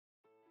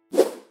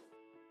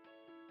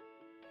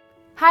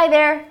Hi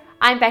there,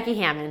 I'm Becky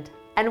Hammond,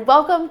 and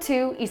welcome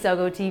to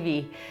Isogo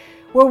TV,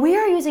 where we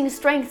are using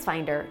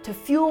StrengthsFinder to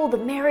fuel the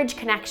marriage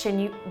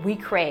connection we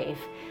crave,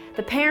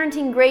 the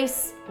parenting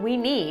grace we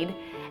need,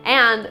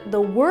 and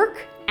the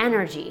work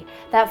energy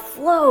that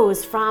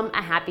flows from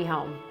a happy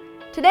home.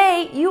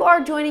 Today, you are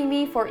joining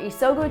me for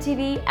Isogo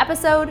TV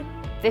episode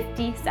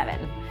 57.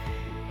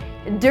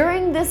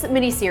 During this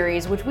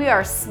mini-series, which we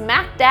are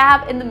smack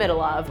dab in the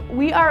middle of,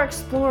 we are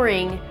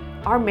exploring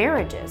our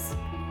marriages,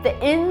 the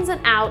ins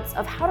and outs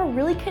of how to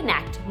really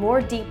connect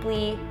more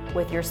deeply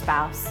with your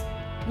spouse,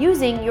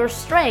 using your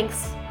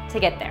strengths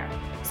to get there.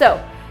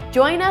 So,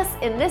 join us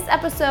in this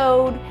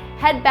episode,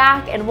 head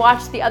back and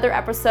watch the other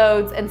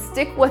episodes, and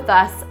stick with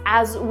us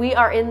as we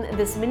are in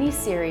this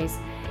mini-series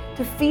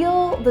to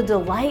feel the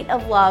delight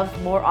of love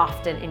more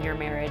often in your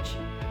marriage,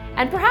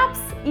 and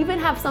perhaps even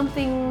have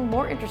something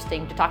more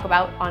interesting to talk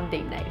about on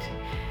date night.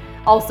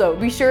 Also,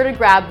 be sure to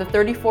grab the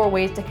 34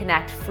 Ways to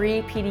Connect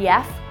free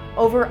PDF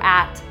over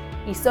at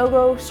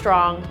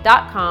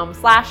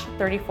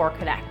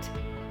isogostrong.com/34connect.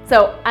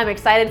 So I'm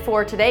excited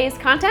for today's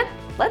content.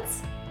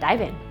 Let's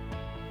dive in.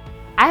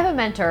 I have a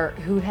mentor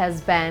who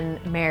has been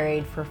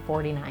married for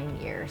 49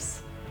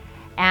 years.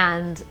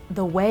 And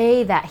the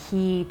way that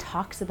he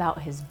talks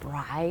about his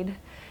bride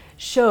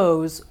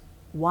shows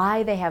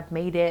why they have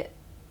made it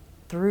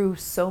through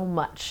so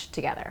much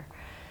together.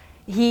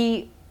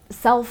 He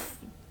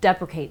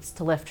self-deprecates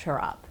to lift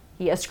her up.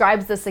 He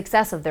ascribes the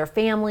success of their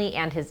family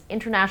and his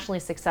internationally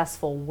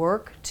successful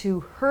work to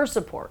her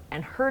support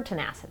and her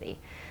tenacity.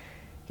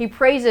 He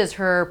praises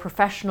her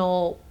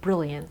professional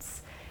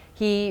brilliance.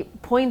 He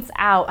points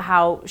out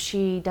how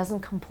she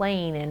doesn't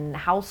complain and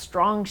how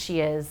strong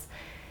she is.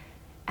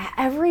 At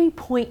every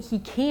point he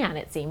can,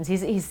 it seems,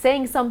 he's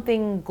saying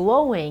something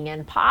glowing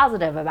and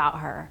positive about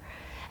her.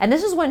 And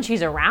this is when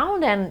she's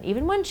around and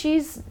even when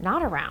she's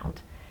not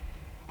around.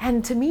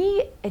 And to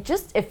me, it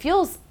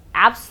feels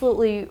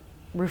absolutely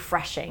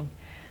refreshing.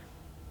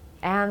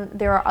 And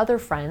there are other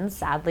friends,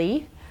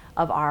 sadly,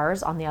 of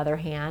ours, on the other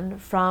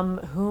hand, from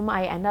whom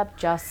I end up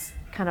just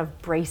kind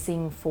of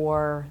bracing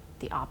for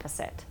the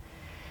opposite.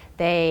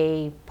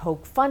 They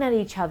poke fun at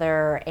each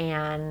other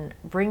and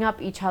bring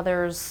up each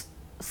other's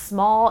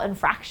small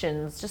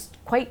infractions just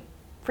quite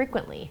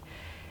frequently.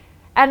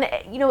 And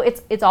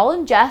it's all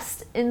in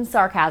jest, in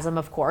sarcasm,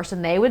 of course,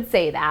 and they would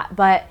say that,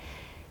 but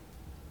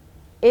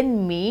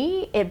in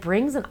me, it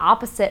brings an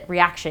opposite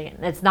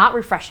reaction. It's not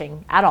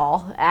refreshing at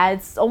all.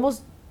 It's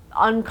almost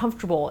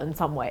uncomfortable in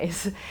some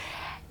ways.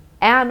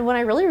 And when I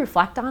really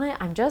reflect on it,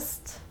 I'm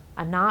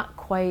not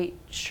quite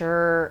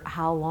sure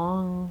how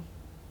long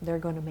they're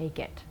going to make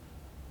it.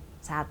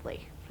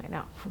 Sadly, I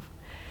know.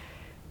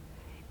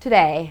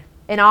 Today,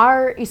 in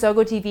our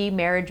Isogo TV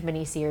marriage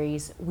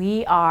mini-series,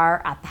 we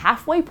are at the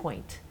halfway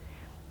point.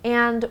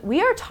 And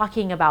we are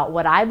talking about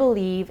what I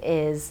believe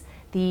is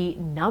the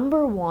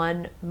number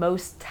one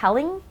most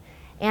telling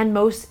and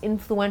most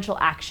influential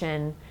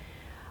action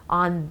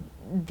on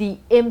the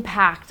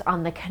impact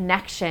on the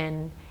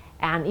connection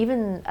and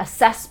even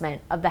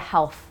assessment of the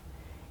health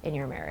in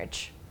your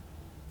marriage.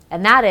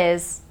 And that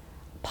is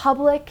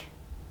public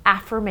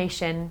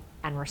affirmation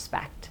and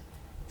respect.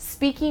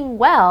 Speaking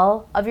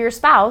well of your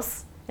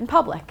spouse in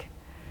public.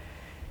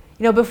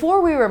 Before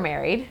we were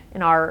married,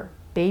 in our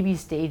baby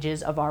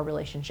stages of our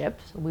relationship,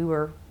 we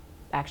were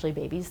actually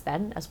babies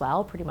then as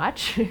well, pretty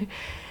much.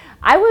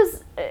 I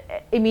was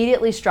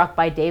immediately struck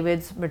by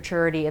David's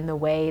maturity in the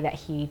way that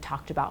he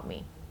talked about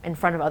me in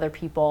front of other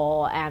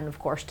people and, of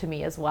course, to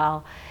me as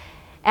well.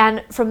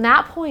 And from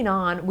that point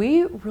on,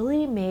 we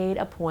really made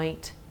a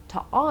point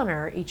to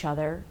honor each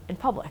other in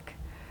public.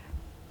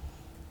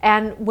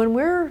 And when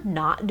we're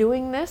not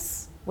doing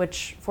this,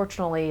 which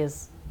fortunately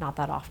is not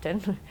that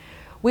often,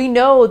 we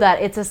know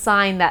that it's a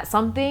sign that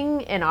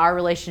something in our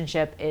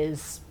relationship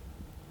is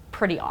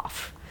pretty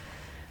off.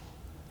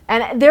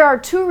 And there are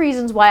two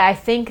reasons why I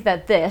think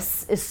that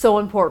this is so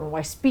important,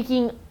 why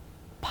speaking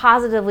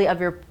positively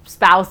of your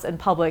spouse in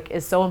public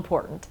is so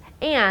important.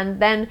 And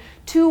then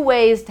two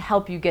ways to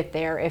help you get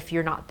there if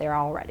you're not there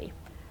already.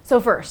 So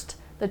first,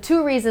 the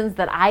two reasons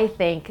that I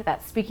think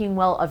that speaking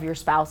well of your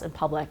spouse in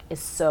public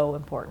is so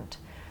important.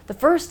 The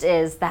first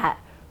is that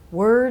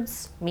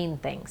words mean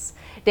things.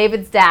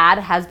 David's dad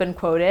has been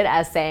quoted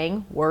as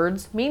saying,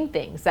 words mean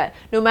things. That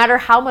no matter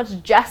how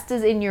much jest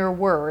is in your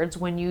words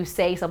when you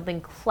say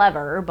something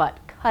clever but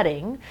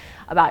cutting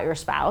about your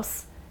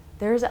spouse,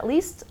 there's at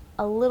least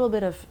a little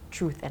bit of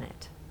truth in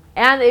it.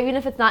 And even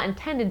if it's not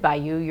intended by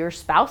you, your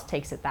spouse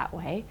takes it that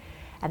way.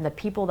 And the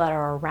people that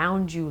are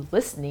around you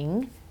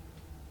listening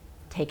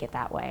take it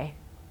that way.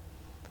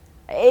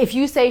 If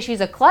you say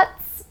she's a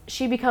klutz,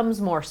 she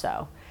becomes more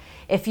so.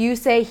 If you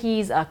say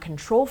he's a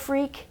control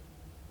freak,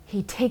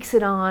 he takes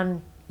it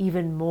on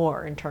even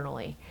more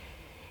internally.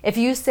 If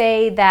you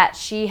say that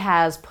she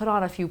has put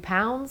on a few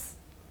pounds,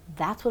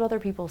 that's what other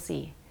people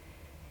see.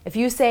 If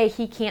you say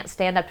he can't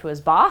stand up to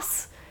his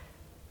boss,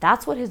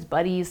 that's what his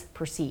buddies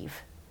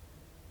perceive.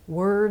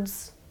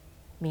 Words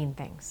mean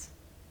things.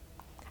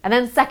 And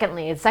then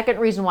secondly, the second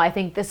reason why I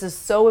think this is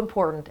so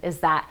important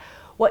is that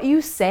What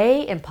you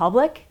say in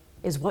public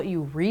is what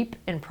you reap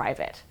in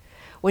private.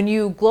 When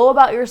you glow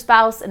about your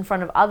spouse in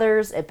front of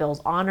others, it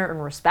builds honor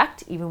and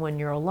respect even when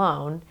you're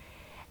alone.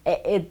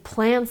 It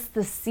plants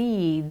the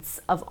seeds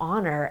of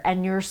honor,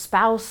 and your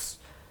spouse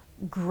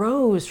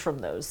grows from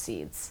those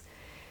seeds.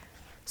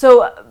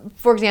 So,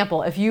 for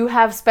example, if you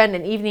have spent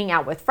an evening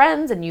out with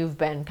friends and you've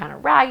been kind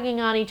of ragging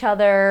on each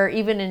other,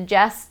 even in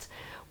jest,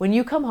 when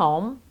you come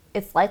home,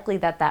 it's likely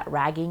that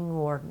ragging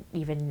or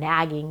even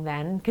nagging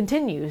then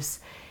continues.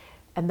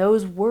 And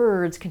those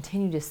words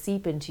continue to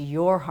seep into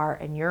your heart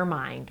and your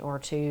mind, or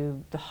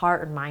to the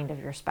heart and mind of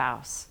your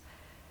spouse.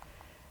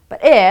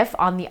 But if,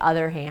 on the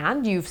other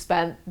hand, you've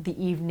spent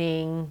the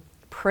evening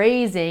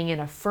praising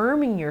and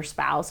affirming your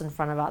spouse in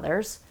front of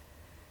others,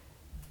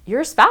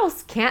 your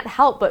spouse can't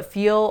help but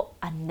feel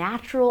a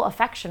natural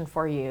affection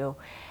for you,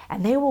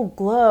 and they will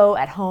glow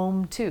at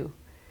home too.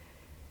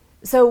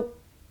 So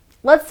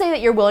let's say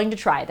that you're willing to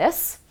try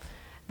this,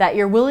 that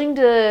you're willing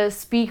to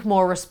speak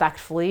more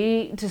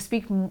respectfully, to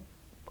speak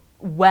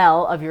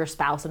well of your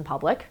spouse in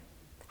public.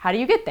 How do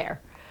you get there?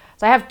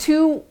 So I have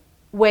 2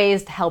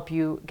 ways to help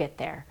you get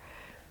there.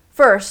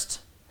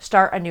 First,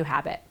 start a new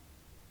habit.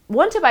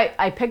 One tip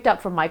I picked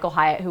up from Michael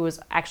Hyatt, who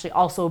was actually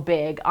also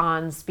big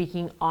on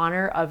speaking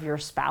honor of your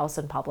spouse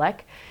in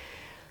public,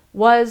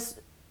 was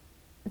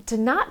to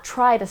not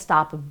try to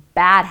stop a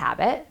bad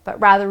habit, but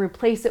rather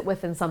replace it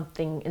with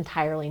something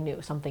entirely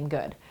new, something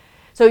good.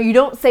 So you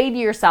don't say to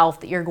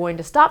yourself that you're going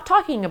to stop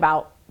talking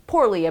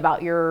poorly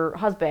about your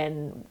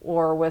husband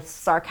or with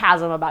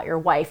sarcasm about your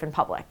wife in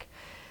public,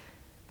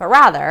 but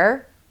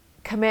rather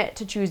commit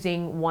to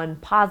choosing one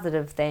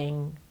positive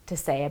thing to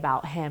say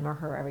about him or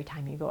her every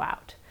time you go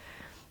out.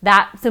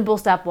 That simple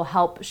step will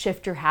help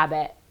shift your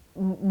habit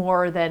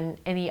more than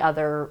any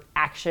other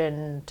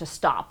action to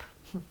stop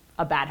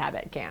a bad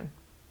habit can.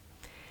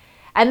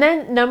 And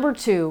then number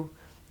 2,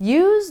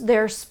 use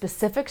their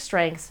specific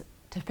strengths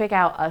to pick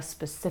out a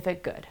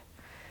specific good.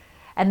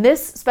 And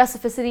this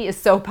specificity is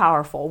so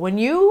powerful. When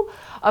you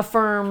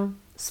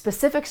affirm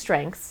specific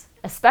strengths,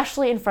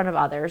 especially in front of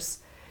others,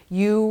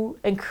 you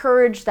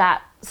encourage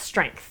that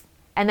strength.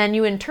 And then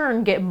you in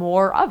turn get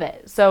more of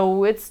it.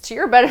 So it's to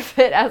your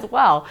benefit as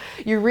well.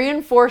 You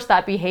reinforce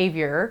that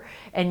behavior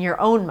in your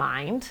own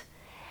mind,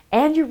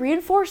 and you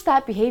reinforce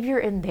that behavior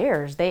in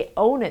theirs. They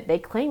own it, they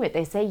claim it,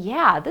 they say,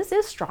 yeah, this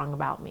is strong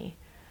about me.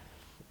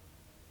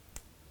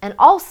 And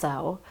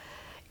also,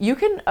 you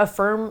can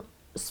affirm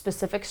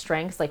specific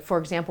strengths, like for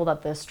example,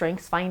 that the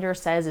Strengths Finder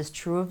says is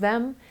true of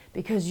them,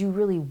 because you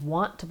really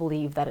want to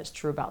believe that it's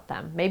true about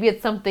them. Maybe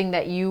it's something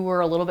that you were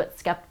a little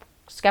bit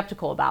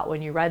skeptical about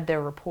when you read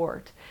their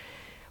report,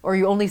 or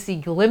you only see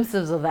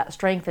glimpses of that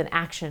strength in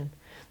action.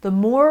 The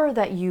more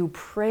that you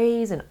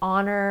praise and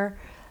honor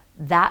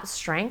that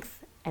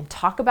strength and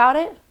talk about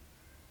it,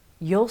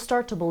 you'll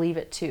start to believe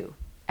it too.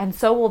 And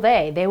so will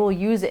they. They will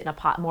use it in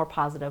a more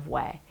positive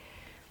way.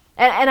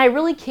 And I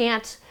really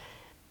can't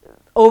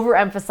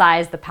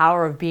overemphasize the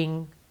power of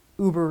being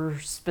uber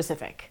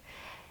specific.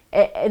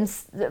 And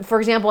for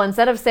example,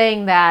 instead of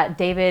saying that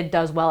David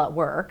does well at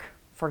work,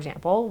 for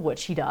example,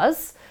 which he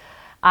does,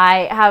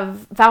 I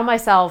have found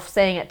myself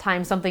saying at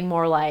times something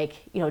more like,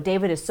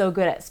 David is so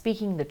good at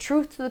speaking the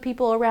truth to the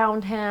people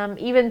around him,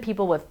 even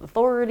people with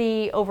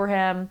authority over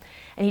him.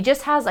 And he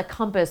just has a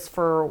compass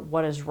for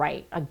what is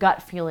right, a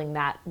gut feeling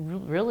that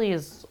really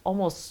is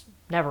almost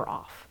never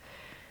off.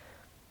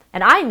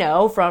 And I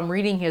know from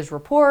reading his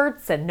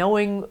reports and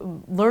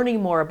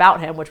learning more about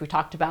him, which we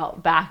talked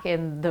about back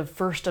in the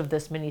first of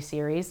this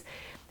mini-series,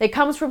 it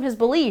comes from his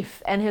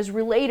belief and his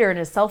relator and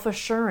his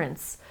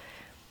self-assurance.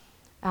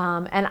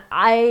 And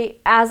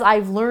as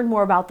I've learned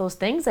more about those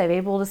things, I'm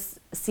able to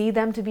see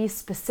them to be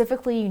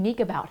specifically unique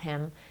about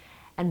him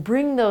and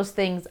bring those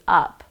things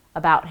up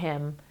about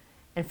him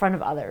in front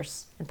of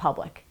others in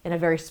public in a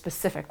very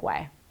specific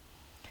way.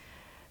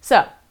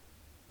 So,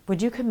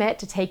 would you commit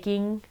to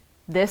taking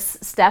this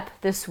step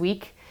this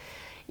week?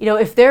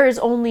 If there is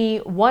only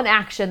one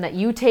action that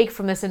you take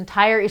from this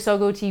entire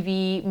Isogo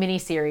TV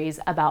mini-series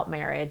about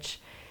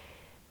marriage,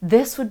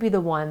 this would be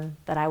the one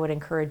that I would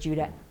encourage you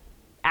to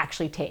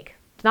actually take.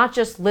 Not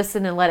just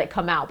listen and let it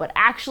come out, but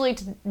actually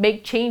to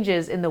make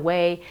changes in the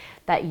way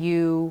that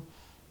you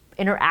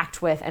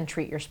interact with and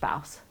treat your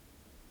spouse.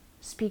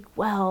 Speak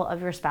well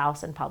of your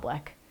spouse in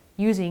public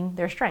using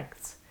their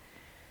strengths.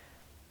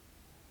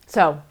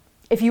 So,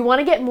 if you want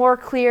to get more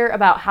clear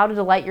about how to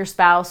delight your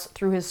spouse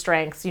through his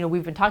strengths,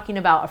 we've been talking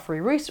about a free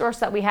resource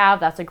that we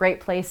have. That's a great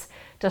place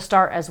to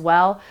start as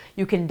well.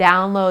 You can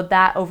download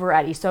that over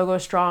at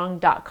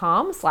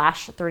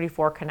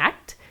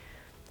isogostrong.com/34connect.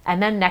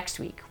 And then next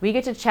week, we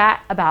get to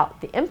chat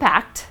about the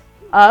impact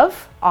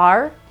of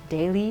our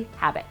daily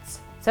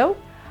habits. So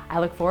I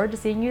look forward to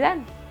seeing you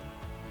then.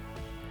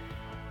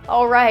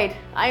 All right,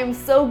 I am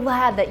so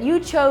glad that you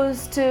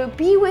chose to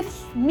be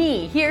with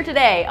me here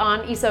today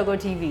on Isogo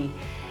TV.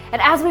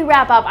 And as we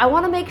wrap up, I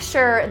want to make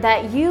sure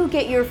that you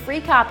get your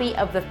free copy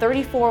of the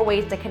 34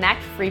 Ways to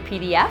Connect free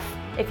PDF,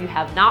 if you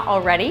have not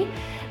already.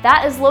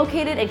 That is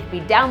located and can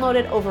be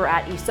downloaded over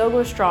at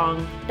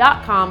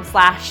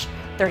isogostrong.com/34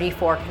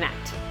 34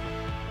 Connect.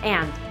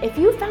 And if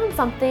you found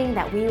something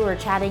that we were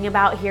chatting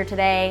about here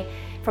today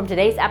from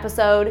today's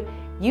episode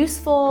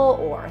useful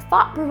or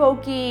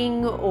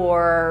thought-provoking,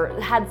 or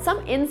had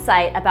some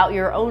insight about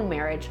your own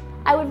marriage,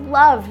 I would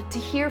love to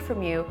hear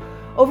from you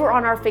over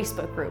on our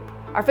Facebook group.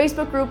 Our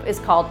Facebook group is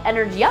called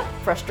Energy Up,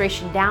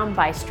 Frustration Down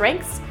by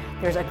Strengths.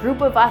 There's a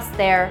group of us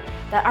there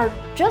that are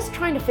just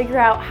trying to figure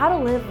out how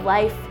to live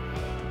life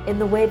in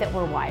the way that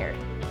we're wired.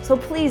 So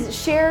please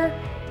share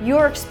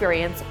your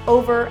experience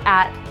over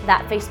at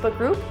that Facebook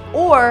group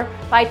or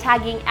by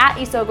tagging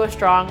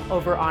 @IsogoStrong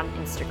over on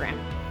Instagram.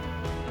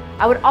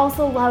 I would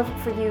also love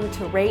for you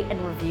to rate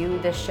and review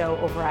this show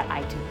over at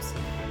iTunes.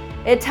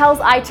 It tells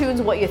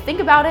iTunes what you think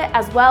about it,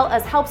 as well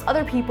as helps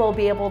other people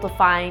be able to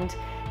find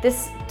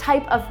this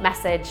type of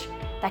message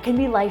that can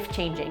be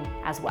life-changing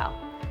as well.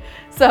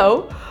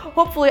 So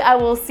hopefully I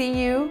will see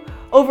you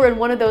over in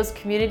one of those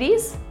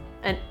communities.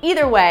 And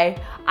either way,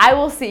 I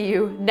will see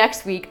you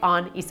next week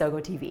on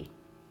Isogo TV.